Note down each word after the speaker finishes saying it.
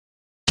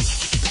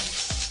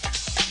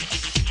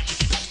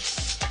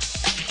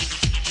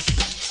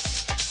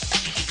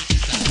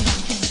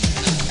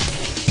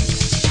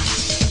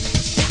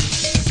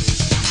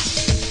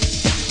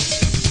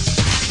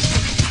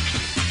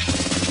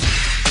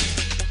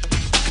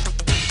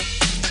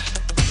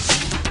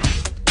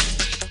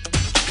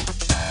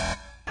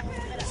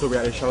So we're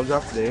at the shuttle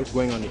draft today,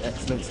 going on the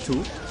Excellence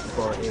 2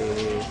 for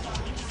a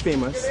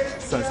famous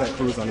sunset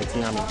cruise on the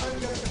Tiami.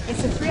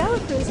 It's a 3-hour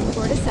cruise from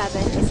 4 to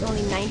 7. It's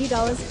only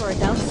 $90 for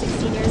adults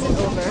 16 years and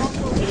over.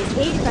 It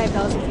is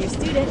 $85 if you're a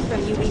student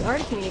from UB or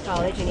community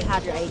college and you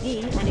have your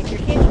ID. And if your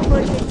kids are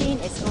 4 to 15,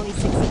 it's only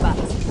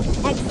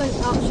 $60. Excellent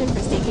option for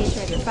staycation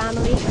with your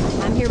family.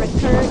 I'm here with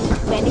Kurt.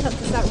 Wendy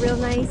hooked us up real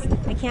nice.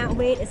 I can't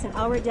wait. It's an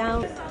hour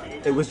down.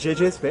 It was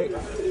JJ's pick.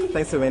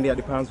 Thanks to Wendy at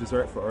the Palms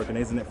Resort for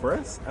organizing it for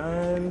us.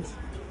 And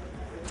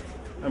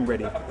I'm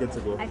ready, good to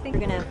go. I think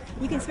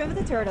you can swim with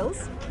the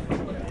turtles.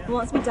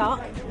 Once we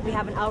dock, we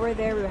have an hour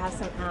there. We will have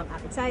some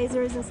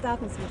appetizers and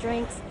stuff and some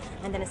drinks.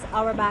 And then it's an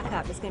hour back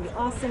up. It's going to be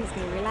awesome. It's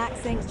going to be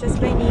relaxing. It's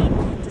just what I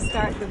need to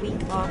start the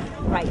week off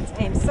right.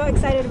 I am so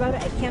excited about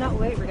it. I cannot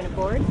wait. We're going to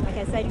board. Like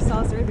I said, you saw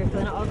us earlier. We're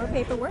filling out all of our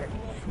paperwork.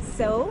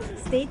 So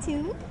stay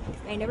tuned.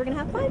 I know we're going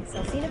to have fun. So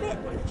I'll see you in a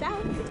bit. Ciao.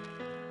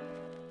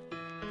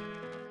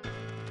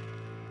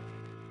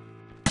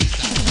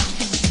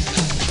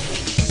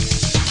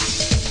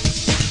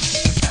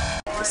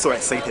 So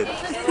excited.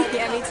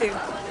 Yeah, me too.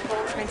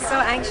 I'm so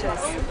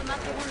anxious.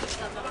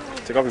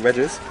 Take off your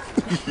wedges.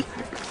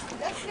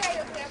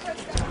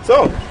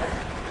 So,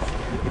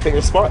 you pick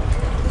your spot.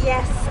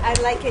 Yes, I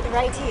like it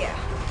right here.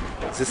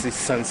 This is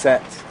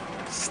Sunset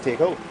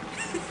Stakeout.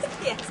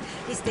 Yes,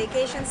 the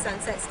staycation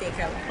sunset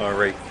stakeout.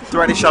 Alright. So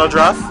we're at the shuttle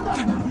draft.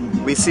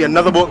 We see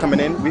another boat coming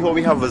in. We hope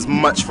we have as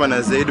much fun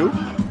as they do.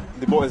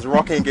 The boat is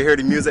rocking, you can hear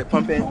the music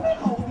pumping.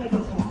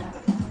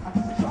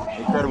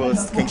 Incredible,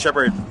 it's King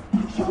Shepherd.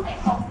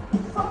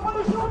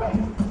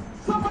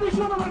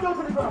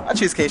 I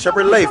choose King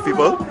Shepherd life,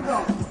 people.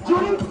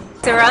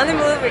 So we're on the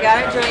move, we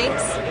got our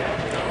drinks.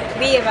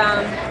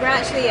 We're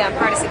actually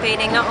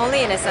participating not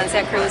only in a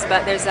sunset cruise,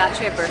 but there's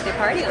actually a birthday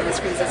party on this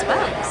cruise as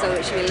well. So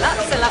it should be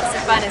lots and lots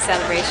of fun and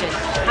celebration.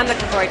 I'm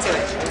looking forward to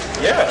it.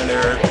 Yeah, and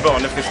there are people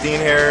on the 15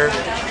 here,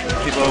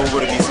 people who go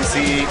to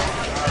BCC,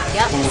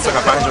 who took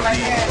advantage of the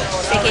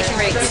staycation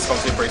rates.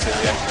 Discounted prices,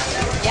 yeah.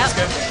 Yep,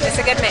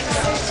 it's a good mix.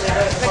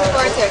 Looking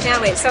forward to it,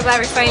 can't wait. So glad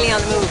we're finally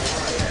on the move.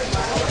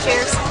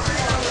 Cheers.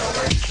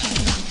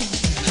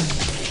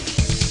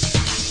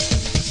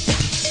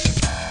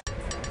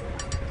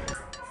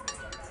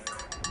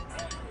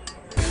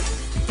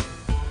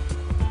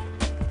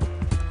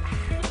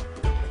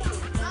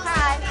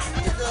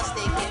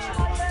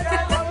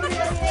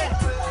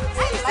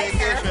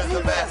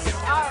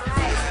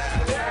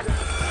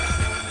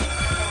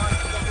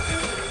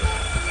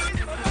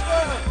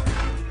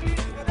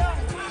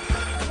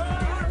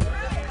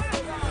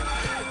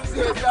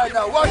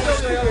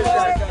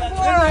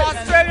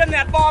 Australian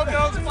netball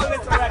girls pulling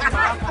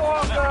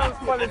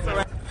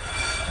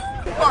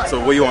already. So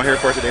what you want here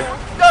for today?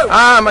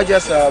 I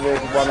just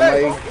with one of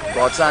my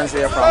godsons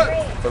here from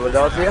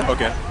Philadelphia.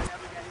 Okay.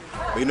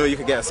 But you know you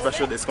could get a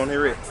special discount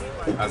here rate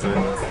as a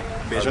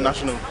Bayesian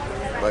national.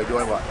 By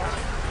doing what?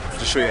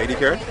 Just show your ID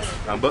card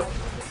and book.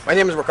 My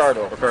name is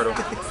Ricardo.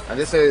 And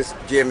this is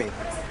Jamie.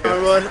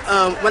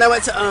 When I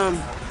went to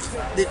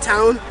the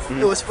town,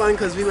 it was fun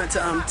because we went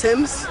to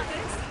Tim's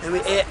and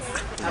we ate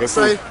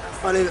outside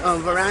on the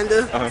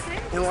veranda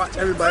and watched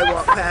everybody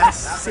walk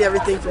past, see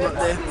everything from up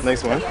there.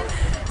 Nice one.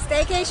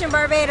 Staycation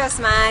Barbados,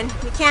 man.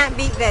 You can't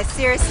beat this,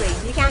 seriously.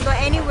 You can't go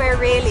anywhere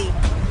really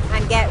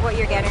and get what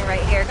you're getting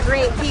right here.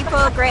 Great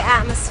people, great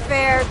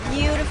atmosphere,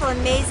 beautiful,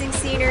 amazing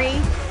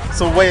scenery.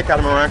 So why a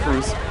catamaran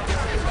cruise?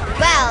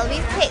 Well, we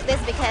picked this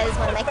because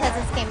one of my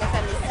cousins came in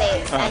from the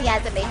States and he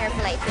hasn't been here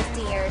for like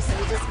 15 years, so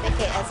we just pick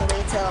it as a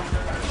way to,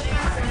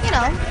 you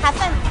know, have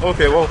fun.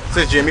 Okay, well,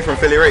 so it's Jamie from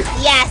Philly, right?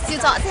 Yes, you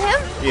talk to him?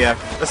 Yeah,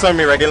 that's on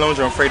me regular lounge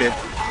on Friday.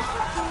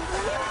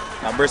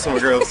 I burst some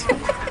girls.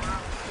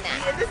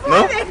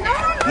 No?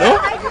 No?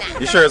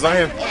 You sure it's not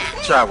him? Yeah.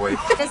 Try, boy.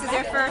 This is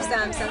your first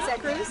sunset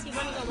cruise?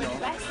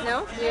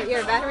 No?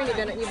 You're a veteran? You've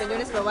been doing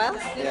this for a while?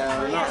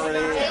 Yeah, not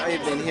really.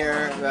 I've been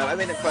here, well, I've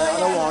been for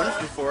other ones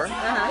before,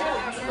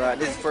 but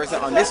this is first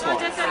on this one.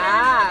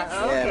 Ah,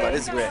 okay. Yeah, but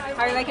it's great.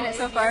 How are you liking it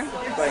so far?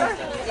 Fine.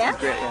 Yeah? It's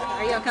great, yeah.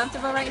 Are you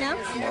uncomfortable right now?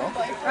 No.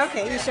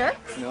 Okay, you sure?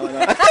 No,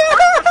 no.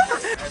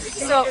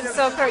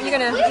 So Kurt, you're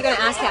gonna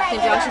ask Captain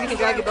Josh if you can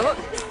drive the boat?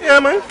 Yeah,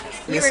 man.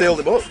 You sailed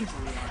the boat.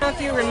 I don't know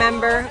if you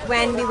remember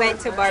when we went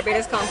to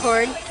Barbados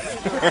Concorde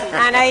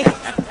and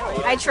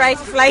I tried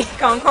to fly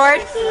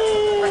Concorde.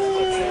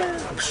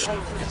 Is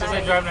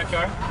I driving a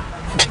car?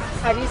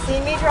 Have you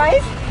seen me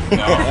drive?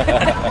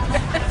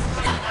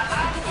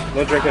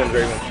 No drinking and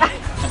driving.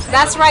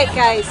 That's right,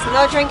 guys.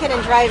 No drinking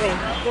and driving.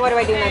 What do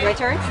I do now? Do I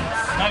turn?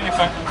 Not in your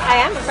front. I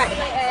am in front.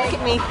 Look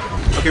at me.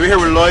 Okay, we're here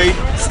with Lloyd,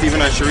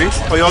 Stephen, and Sharice.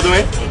 How y'all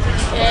doing?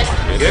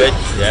 Good.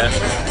 Yeah.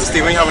 So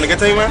Stephen, you having a good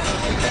time, man?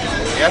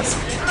 Yes?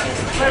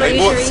 What about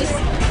you, Sharice?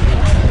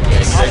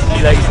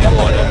 He likes the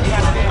water.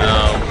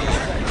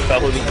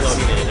 Probably because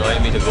he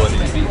annoyed me to go in the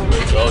beach.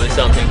 There's always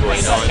something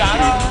going on, you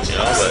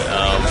know, but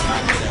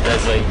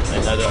that's like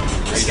another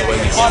reason why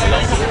we came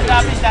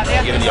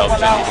along. Given the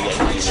opportunity to get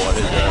into the water.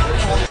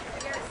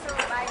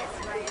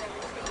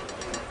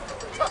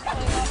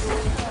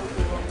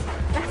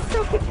 That's so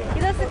cute. He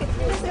looks like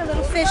a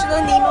little fish, a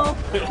little Nemo.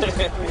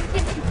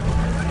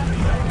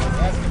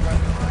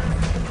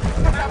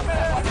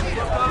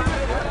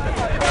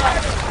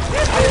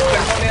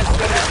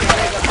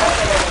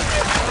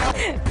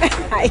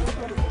 Hi.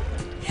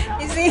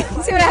 You see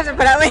what I have to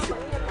put up with?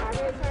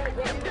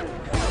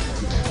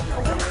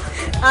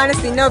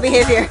 Honestly, no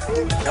behavior.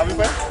 Having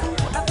fun?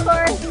 Of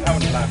course.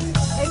 Having a blast.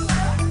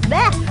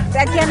 Bleh,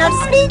 I cannot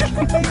speak.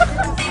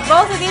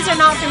 Both of these are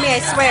not for me, I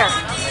swear.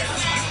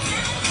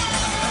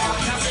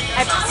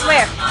 I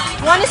swear.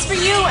 One is for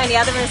you and the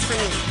other one is for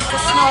me. It's a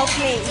small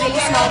plate, really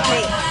small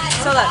plate.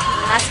 So look,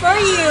 that's for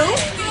you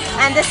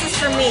and this is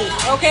for me,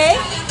 okay?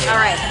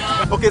 Alright.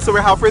 Okay, so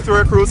we're halfway through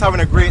our cruise,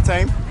 having a great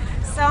time.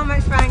 So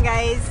much fun,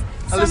 guys.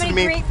 So listen many to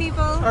me. great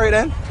people. Alright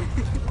then.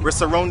 We're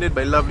surrounded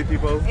by lovely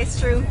people. It's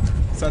true.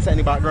 Sunset in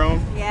the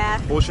background. Yeah.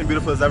 Ocean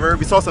beautiful as ever.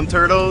 We saw some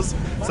turtles,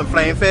 some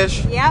flying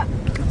fish, Yep.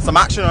 some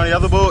action on the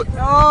other boat.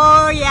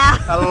 Oh, yeah.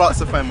 Had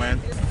lots of fun,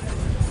 man.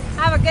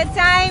 Have a good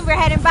time. We're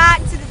heading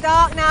back to the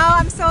dock now.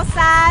 I'm so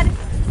sad.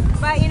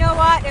 But you know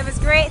what? It was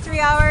great 3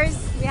 hours.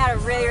 We had a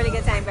really, really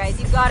good time, guys.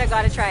 You've gotta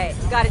try it.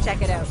 You gotta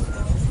check it out.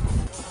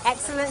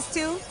 Excellence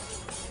 2.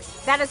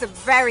 That is a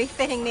very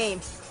fitting name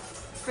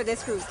for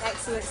this cruise.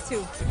 Excellence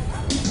 2.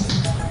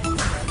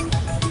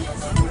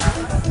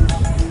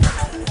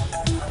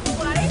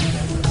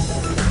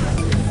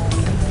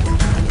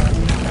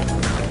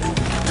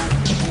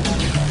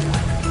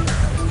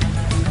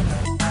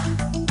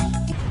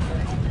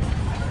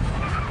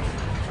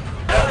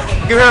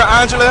 Give her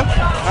Angela.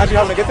 Angela,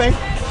 having a good time?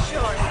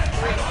 Sure.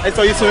 I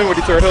saw you swimming with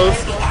the turtles.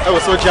 I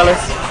was so jealous.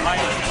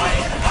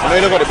 I know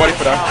you don't got the body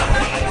for that.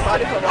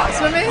 Body for what?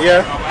 Swimming?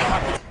 Yeah.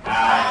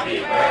 Happy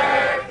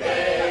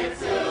birthday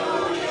to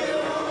you.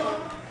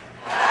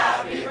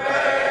 Happy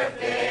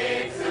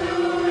birthday to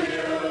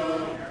you.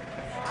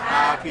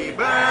 Happy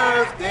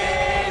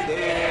birthday,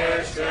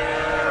 dear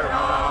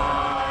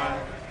Sharon.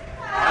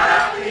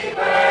 Happy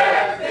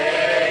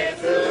birthday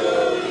to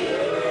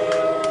you.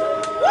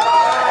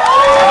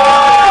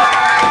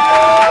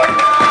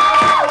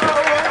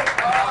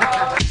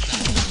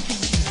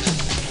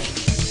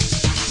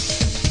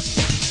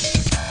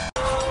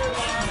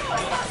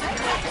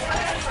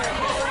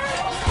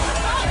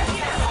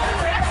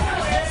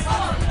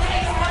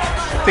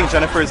 I think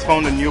Jennifer has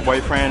found a new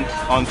boyfriend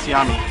on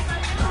Tiami.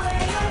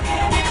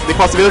 The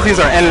possibilities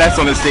are endless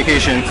on this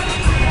vacation.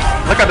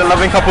 Look at the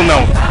loving couple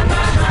now.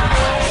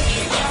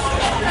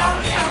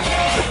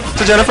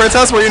 So Jennifer,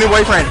 tell us about your new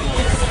boyfriend.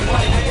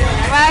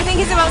 Well, I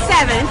think he's about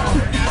 7.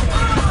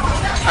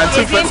 And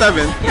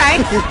 2'7".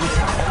 Right?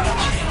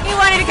 He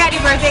wanted to cut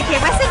your birthday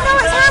cake. I said,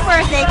 no, it's her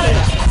birthday cake.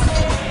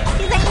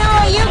 He's like,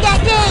 no, you get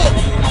cake.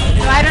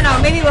 So I don't know,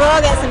 maybe we'll all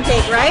get some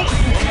cake, right?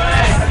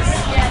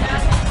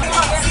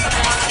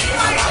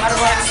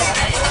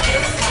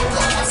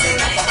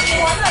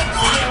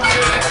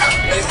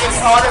 It's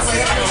harder when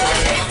you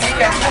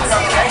can do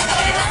something.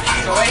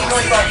 So ain't no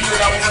about you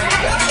that when you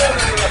get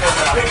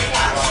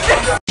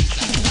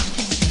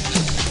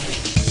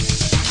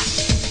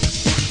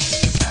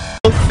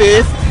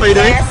Faith, how you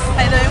doing? Yes,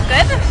 I know.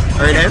 Good.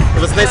 Alright then.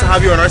 It was nice to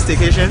have you on our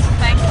staycation.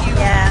 Thank you.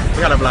 Yeah.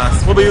 We had a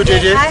blast. What about you,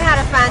 JJ? I had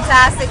a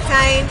fantastic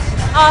time.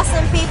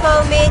 Awesome people.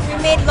 We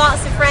made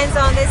lots of friends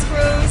on this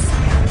cruise.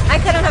 I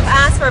couldn't have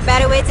asked for a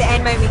better way to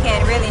end my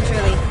weekend, really and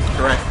truly.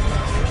 Correct.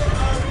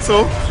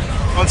 So,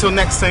 until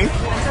next time.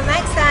 Until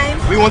next time.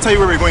 We won't tell you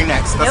where we're going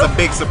next. That's Nope. a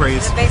big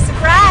surprise. It's a big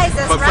surprise,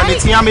 that's But right. from the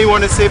Tiami, we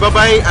want to say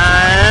bye-bye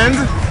and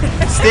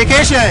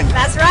staycation.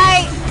 That's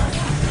right.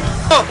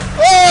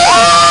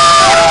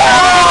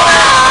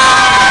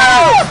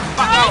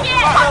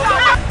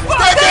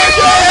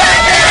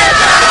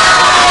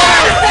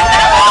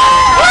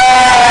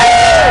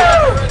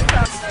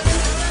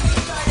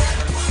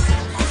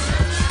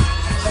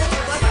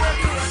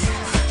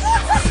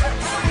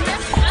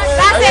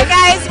 That's it,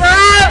 guys. We're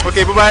out.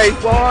 Okay, bye-bye.